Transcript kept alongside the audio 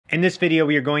In this video,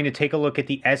 we are going to take a look at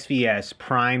the SVS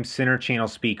Prime Center Channel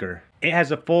Speaker. It has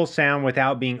a full sound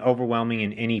without being overwhelming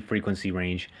in any frequency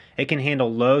range. It can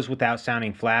handle lows without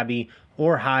sounding flabby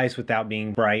or highs without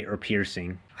being bright or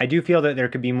piercing. I do feel that there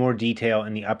could be more detail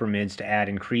in the upper mids to add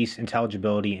increased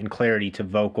intelligibility and clarity to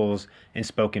vocals and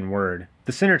spoken word.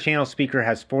 The center channel speaker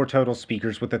has 4 total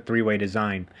speakers with a 3-way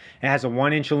design. It has a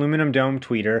 1-inch aluminum dome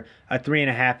tweeter, a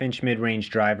 3.5-inch mid-range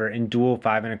driver, and dual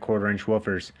 5.25-inch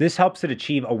woofers. This helps it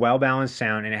achieve a well-balanced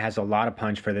sound, and it has a lot of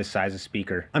punch for this size of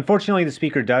speaker. Unfortunately, the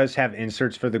speaker does have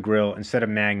inserts for the grill instead of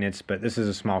magnets, but this is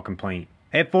a small complaint.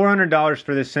 At $400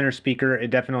 for this center speaker,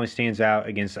 it definitely stands out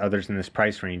against others in this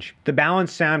price range. The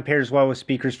balanced sound pairs well with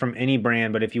speakers from any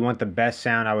brand, but if you want the best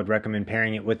sound, I would recommend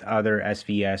pairing it with other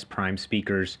SVS Prime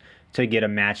speakers to get a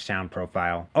matched sound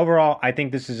profile. Overall, I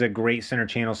think this is a great center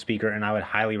channel speaker and I would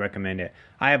highly recommend it.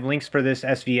 I have links for this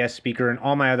SVS speaker and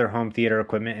all my other home theater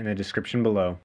equipment in the description below.